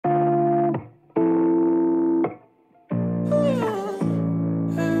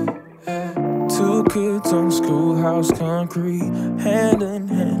kids on schoolhouse concrete, hand in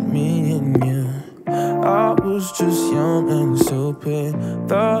hand, me and you. I was just young and stupid,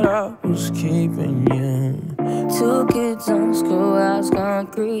 thought I was keeping you. 2 kids on schoolhouse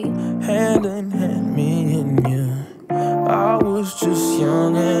concrete, hand in hand, me and you. I was just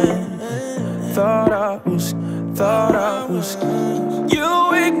young and thought I was.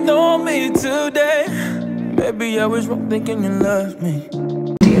 You ignored me today, baby. I was wrong thinking you loved me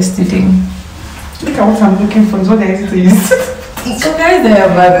yesterday. Look at what I'm looking for. It's what I to use. So guys, they are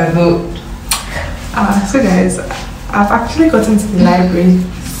bad though. So guys, I've actually gotten to the library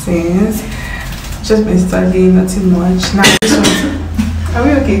since. Just been studying, nothing much. Now this one. Are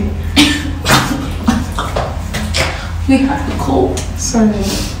we okay? We have the cold. Sorry,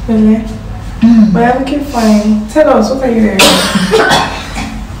 really? But I'm looking fine. Tell us, what are you wearing?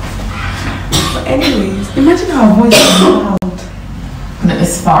 But anyways, imagine our voice is loud. No,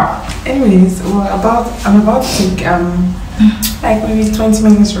 it's far. Anyways, I'm about to take like maybe 20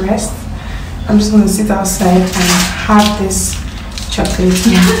 minutes rest. I'm just gonna sit outside and have this chocolate.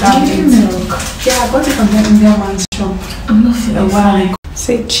 Yeah, I got it from the Indian man's shop. I'm not feeling fine.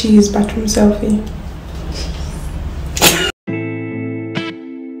 Say cheese, bathroom selfie.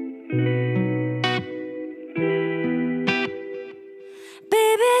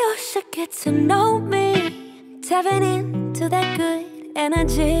 Baby, you should get to know me. Tapping into that good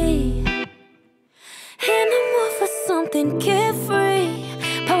energy. In the mood for something carefree.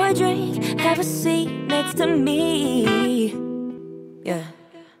 Pour a drink, have a seat next to me. Yeah.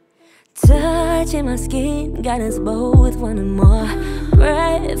 Touching my skin, got us both wanting more.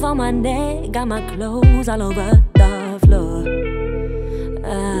 Breath on my neck, got my clothes all over the floor.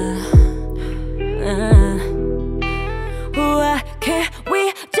 Why can't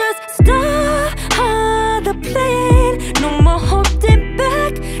we just start the plan? No more holding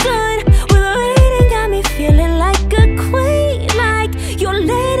back. Done with waiting, got me feeling like a queen. Like your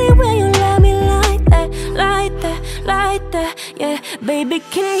lady, where you love me like that, like that, like that. Yeah, baby,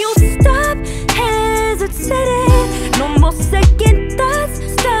 can you stop hesitating? No more second thoughts.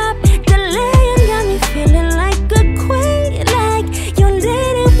 Stop delaying, got me feeling like a queen. Like your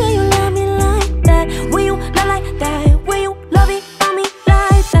lady, where you love me like that. Will you love like that? Will you love it on me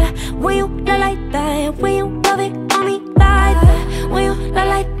like that? Will you love like that? Will you love it on me like that? Will you love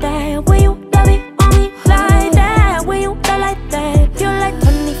like that? Will you love it on me like that? Will you love like that? Feel like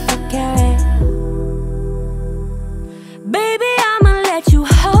 24 karat. Baby, I'ma let you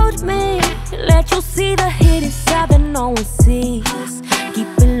hold me. Let you see the hidden side that no one sees. Keep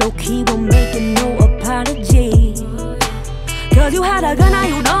it low key, we're making no apology. Cause you had a gun, now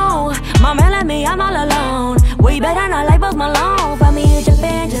you don't. My man and me, I'm all alone. Way better not like Post Malone. For me, you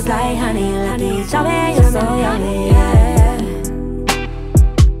jumping just like honey. Like it, shopping, you're so yummy, yeah.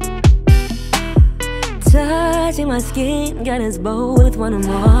 Touching my skin, got us both wanting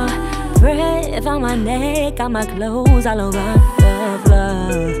more. Breath on my neck, got my clothes all over the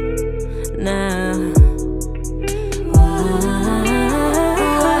floor. Now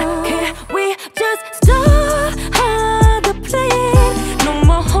can't we just start the plan? No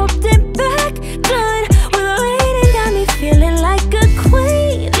more holding back. Done with waiting, got me feeling like a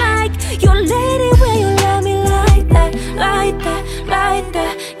queen. Like your lady, where you love me like that, like that, like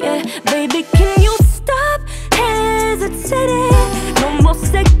that. Yeah, baby, can you stop hesitating? No more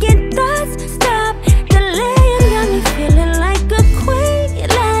second thoughts. Stop delaying, got me feeling like a queen.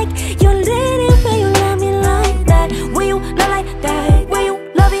 Like your lady, where you love me like that. Will you love like that? Will you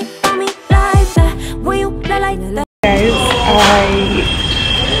love it on me like that? Will you love like that? Guys,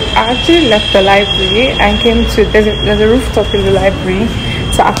 I actually left the library and came to there's a rooftop in the library,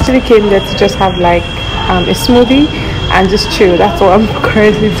 so I actually came there to just have like a smoothie and just chill. That's what I'm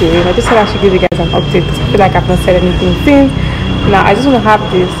currently doing. I just thought I should give you guys an update because I feel like I've not said anything since. Now I just want to have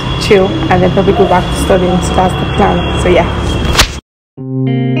this chill and then probably go back to studying. So that's the plan. So yeah.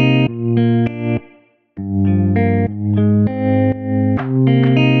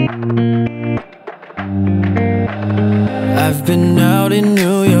 I've been out in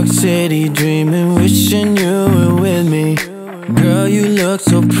New York City, dreaming, wishing you were with me. Girl, you look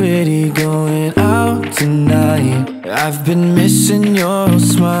so pretty, going out tonight. I've been missing your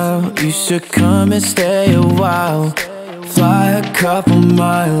smile. You should come and stay a while. Fly a couple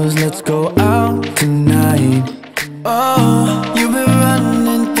miles, let's go out tonight. Oh, you've been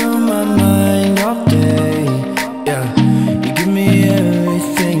running through my mind all day. Yeah, you give me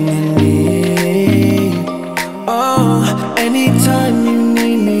everything you need. Oh, anytime you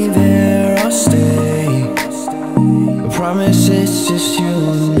need me there, I'll stay. I promise it's just you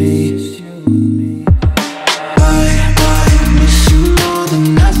and me. I miss you more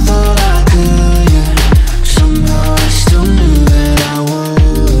than I thought I could, yeah.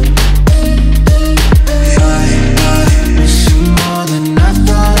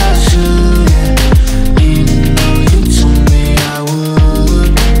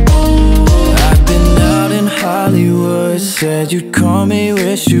 said you'd call me,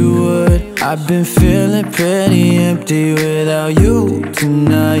 wish you would. I've been feeling pretty empty without you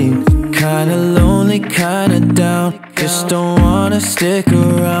tonight. Kinda lonely, kinda down, just don't wanna stick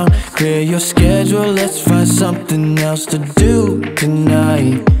around. Clear your schedule, let's find something else to do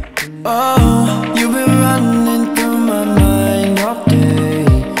tonight. Oh, you've been running through my mind all day.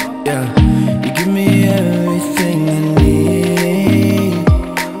 Yeah, you give me everything I need.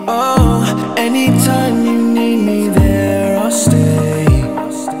 Oh, anytime you need me there, I'll stay.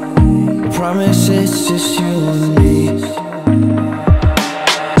 I promise it's just you and me.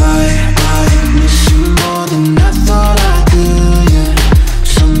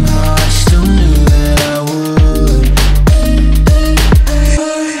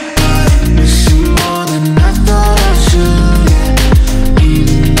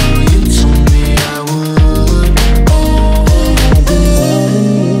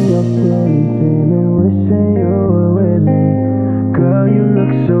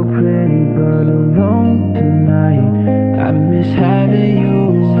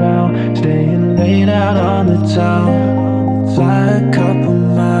 Fly a couple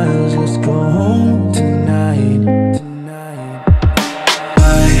miles, let's go home tonight. I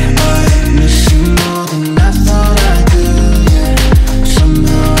miss you more than I thought I could, yeah.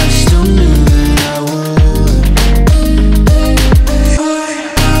 Somehow I still knew that I would.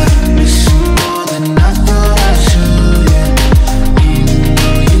 I miss you more than I thought I should, yeah. Even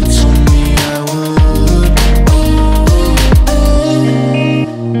though you told me I would.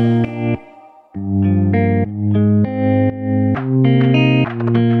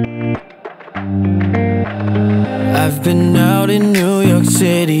 I've been out in New York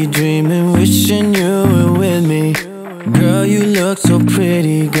City, dreaming, wishing you were with me. Girl, you look so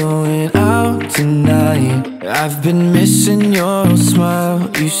pretty, going out tonight. I've been missing your smile,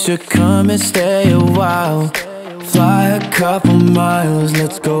 you should come and stay a while. Fly a couple miles,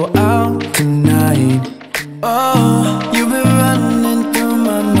 let's go out tonight. Oh, you've been running through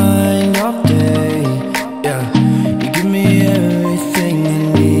my mind all day. Yeah, you give me everything I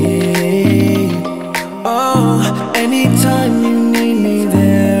need. Oh, anytime you need me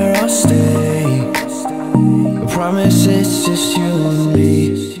there, I'll stay. I promise it's just you and me.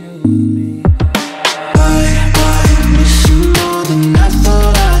 I miss you more than I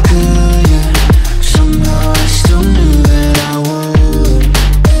thought I could, yeah. Somehow I still knew that I would.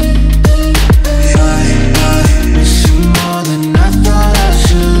 I miss you more than I thought I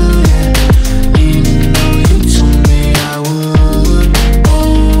should, yeah. Even though you told me I would.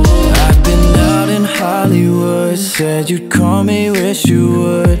 I've been out in Hollywood, said you'd call me, wish you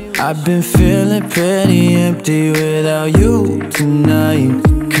would. I've been feeling pretty empty without you tonight.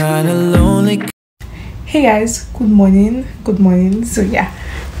 Kinda lonely. Hey guys, good morning. So yeah,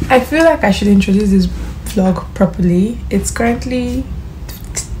 I feel like I should introduce this vlog properly. It's currently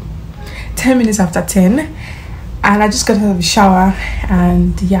 10 minutes after 10 and I just got out of the shower,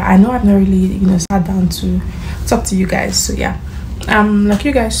 and yeah, I know I've not really sat down to talk to you guys. So yeah, like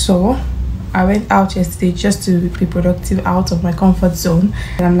you guys saw, I went out yesterday just to be productive, out of my comfort zone,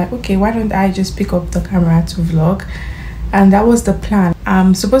 and I'm like, okay, why don't I just pick up the camera to vlog? And that was the plan.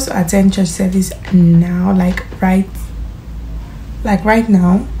 I'm supposed to attend church service now, like right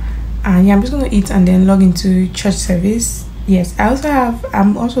now, and yeah, I'm just gonna eat and then log into church service. Yes,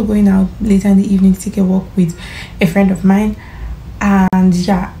 I'm also going out later in the evening to take a walk with a friend of mine, and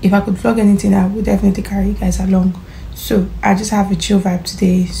yeah, if I could vlog anything, I would definitely carry you guys along. So I just have a chill vibe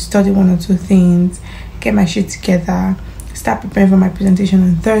today, study one or two things, get my shit together, start preparing for my presentation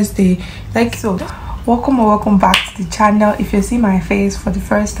on Thursday. Like, so welcome back to the channel. If you see my face for the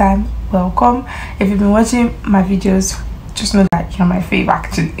first time, welcome. If you've been watching my videos, just know that you're my fave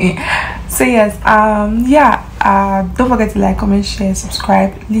actually. So yes, don't forget to like, comment, share,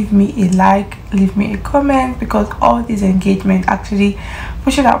 subscribe, leave me a like, leave me a comment, because all this engagement actually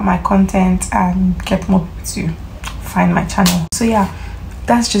pushes out my content and get more people to find my channel. So yeah,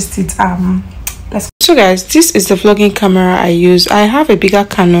 that's just it. So guys, this is the vlogging camera I use. I have a bigger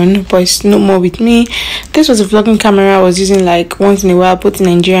Canon, but it's no more with me. This was a vlogging camera I was using like once in a while, both in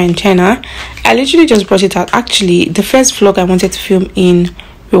Nigeria and China. I literally just brought it out. Actually, the first vlog I wanted to film in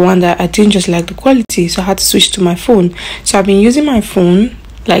Rwanda, I didn't just like the quality, so I had to switch to my phone. So I've been using my phone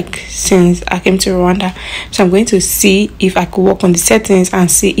like since I came to Rwanda, so I'm going to see if I could work on the settings and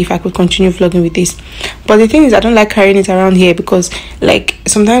see if I could continue vlogging with this. But the thing is, I don't like carrying it around here, because like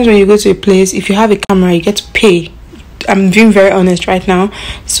sometimes when you go to a place, if you have a camera, you get to pay. I'm being very honest right now,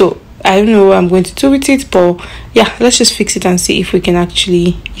 so I don't know what I'm going to do with it, but yeah, let's just fix it and see if we can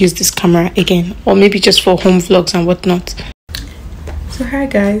actually use this camera again, or maybe just for home vlogs and whatnot. So hi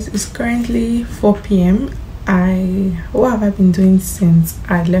guys, it's currently 4 p.m. what have I been doing since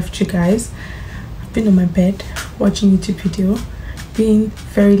I left you guys? I've been on my bed watching YouTube video, being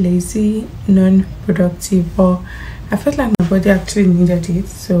very lazy, non-productive, but I felt like my body actually needed it.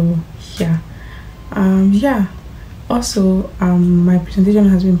 So yeah, also my presentation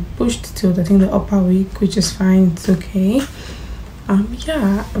has been pushed till I think the upper week, which is fine, it's okay.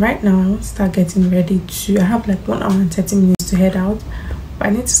 Yeah, right now I want to start getting ready to, I have like 1 hour and 30 minutes to head out, but I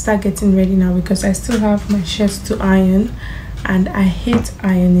need to start getting ready now because I still have my shirts to iron and I hate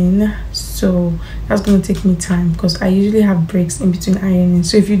ironing, so that's going to take me time because I usually have breaks in between ironing.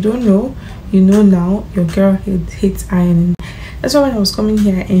 So if you don't know, you know now. Your girl hates ironing. That's why when I was coming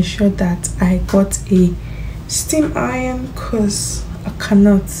here I ensured that I got a steam iron because I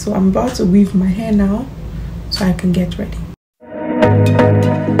cannot. So I'm about to weave my hair now so I can get ready.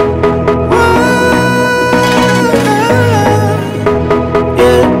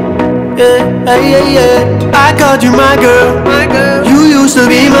 Yeah. I called you my girl. You used to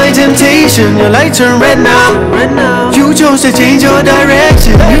be my temptation. Your light turned red now. You chose to change your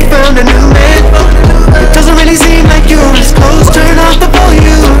direction. You found a new man. It doesn't really seem like you're as close. Turn off the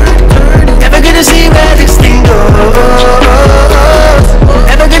volume. Never gonna see where this thing goes.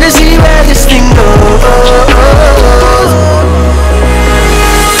 Never gonna see where this thing goes.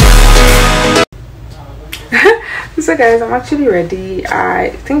 So guys, I'm actually ready.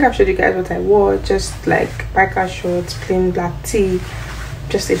 I think I've showed you guys what I wore, just like biker shorts, plain black tee,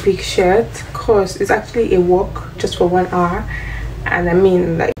 just a big shirt, cause it's actually a walk just for 1 hour. And I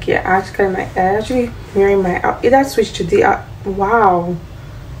mean, like, yeah, I actually wearing my outfit. That switched to the wow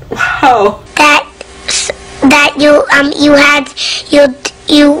that you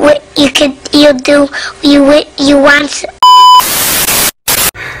want.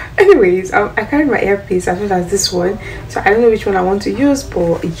 Anyways, I carried my earpiece as well as this one, so I don't know which one I want to use,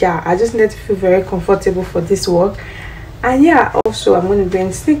 but yeah, I just need to feel very comfortable for this walk. And yeah, also I'm going to be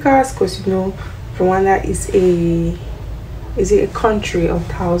wearing sneakers because you know Rwanda is a country of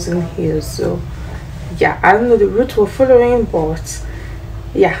 1,000 hills. So yeah, I don't know the route we're following, but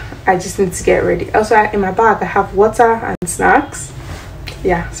yeah, I just need to get ready. Also, in my bag I have water and snacks.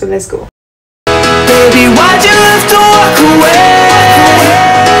 Yeah, so let's go. Baby, why'd you have to walk away?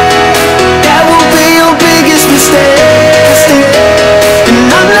 That will be your biggest mistake. And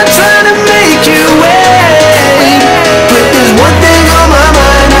I'm not trying to make you wait, but there's one thing on my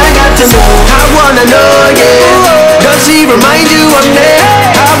mind I got to know. I wanna know, yeah. Does he remind you of me?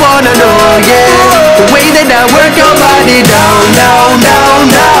 I wanna know, yeah. The way that I work your body down.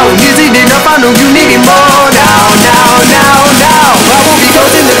 Is it enough? I know you need it more now. I won't be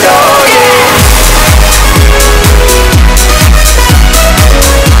closing the door, yeah.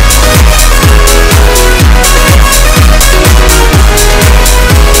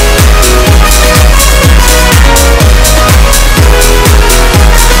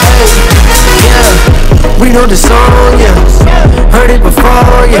 We know the song, yeah. Heard it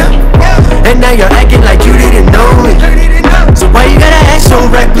before, yeah. And now you're acting like you didn't know it. So why you gotta act so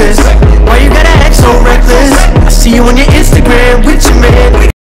reckless? Why you gotta act so reckless? I see you on your Instagram with your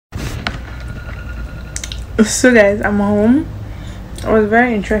man. So guys, I'm home. It was a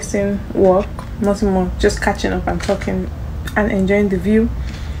very interesting walk. Nothing more, just catching up and talking and enjoying the view.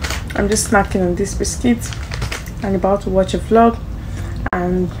 I'm just snacking on this biscuit and about to watch a vlog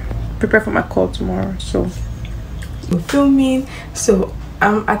and prepare for my call tomorrow. So I'm filming. So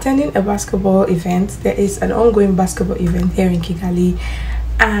I'm attending a basketball event. There is an ongoing basketball event here in Kigali,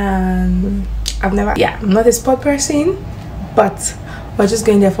 and I'm not a sport person, but we're just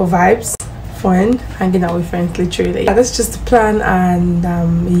going there for vibes, fun, hanging out with friends, literally. That's just the plan. And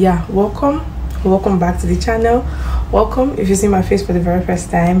yeah, welcome back to the channel. Welcome if you see my face for the very first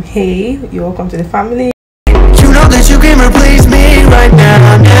time. Hey, you're welcome to the family. You know that you can replace me right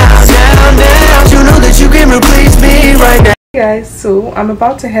now. You know that you can replace me right now. Hey guys, so I'm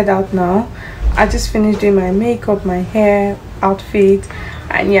about to head out now. I just finished doing my makeup, my hair, outfit,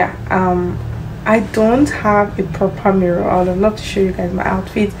 and yeah, I don't have a proper mirror. I would love to show you guys my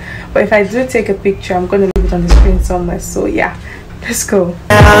outfit, but if I do take a picture, I'm gonna leave it on the screen somewhere. So yeah, let's go.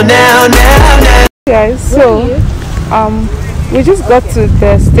 Now. Guys, so we just got to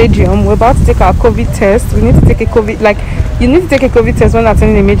the stadium. We're about to take our COVID test. We need to take a COVID, like, you need to take a COVID test when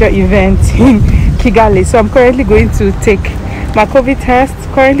attending a major event in Kigali. So I'm currently going to take my COVID test.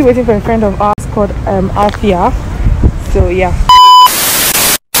 Currently waiting for a friend of ours called Afro. So yeah.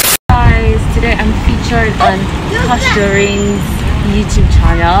 Guys, today I'm featured on Pastoring's YouTube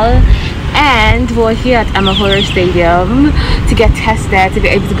channel, and we're here at Amahoro Stadium to get tested to be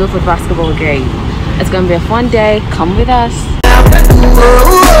able to go for the basketball game. It's gonna be a fun day. Come with us.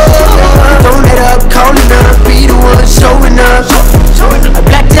 Don't let up, calling up, be the one showing up. I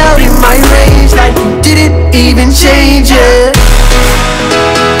blacked out in my range, like you didn't even change it.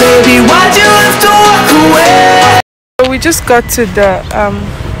 Baby, why'd you have to walk away? We just got to the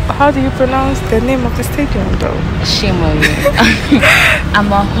how do you pronounce the name of the stadium though? Shame on you.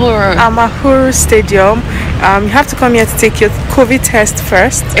 Amahoro Stadium. You have to come here to take your COVID test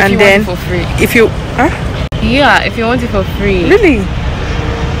first, and then for free. If you yeah, if you want it for free. Really?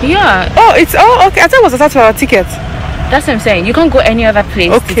 Yeah. Oh, it's okay. I thought it was attached to our ticket. That's what I'm saying. You can't go any other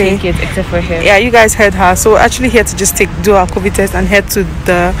place to take it except for here. Yeah, you guys heard her. So we're actually here to just do our COVID test and head to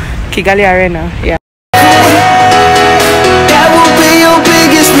the Kigali Arena. Yeah. That will be your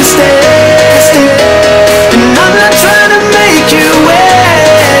biggest mistake. And I'm not trying to make you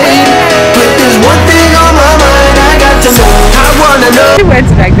wait, but there's one thing on my mind I got to know. I wanna know. We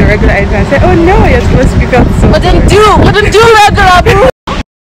went to like the regular entrance and said, oh no, you're supposed to pick up so But then do regular, bro.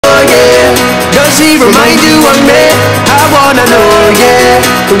 Oh yeah, does he remind you of me? I wanna know, yeah.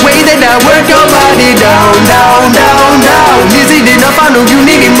 The way that I work your body down, down, down, down. Is it enough? I know you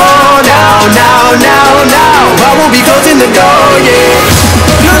need it more now, now, now, now. I won't be closing the door, yeah.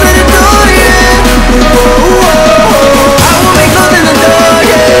 Closing the door, yeah. Oh, oh, oh. I won't be closing the door,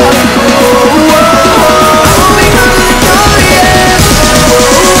 yeah. Oh, oh, oh. I won't be closing the door, yeah.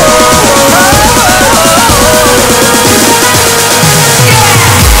 Oh, oh,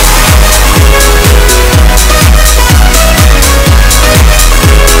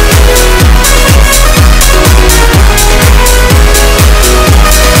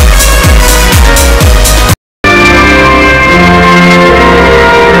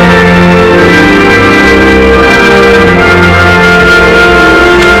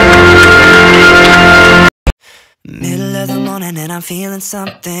 Middle of the morning and I'm feeling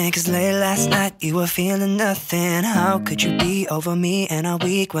something, 'cause late last night you were feeling nothing. How could you be over me in a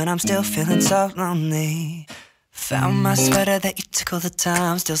week when I'm still feeling so lonely? Found my sweater that you took all the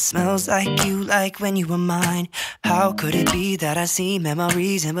time, still smells like you, like when you were mine. How could it be that I see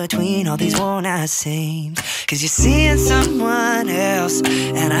memories in between all these worn out seams? 'Cause you're seeing someone else,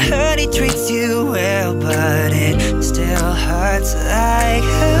 and I heard he treats you well, but it still hurts like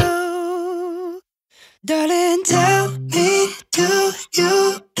hell. Darling, tell me, do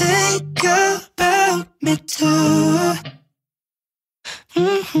you think about me too?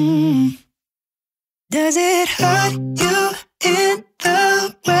 Does it hurt you in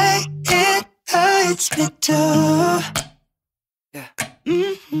the way it hurts me too?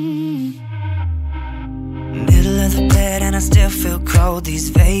 Middle of the bed and I still feel cold. These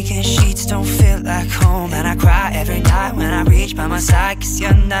vacant sheets don't feel like home, and I cry every night when I reach by my side, 'cause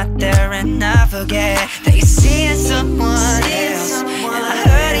you're not there, and I forget that you're seeing someone else, and I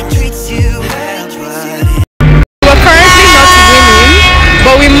heard he treats you well, but we're currently not winning,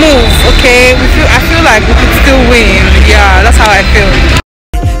 but we move, okay? I feel like we could still win. Yeah, that's how I feel.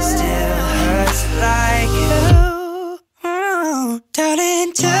 it still hurts like you.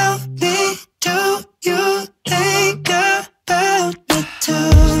 Darling, tell me,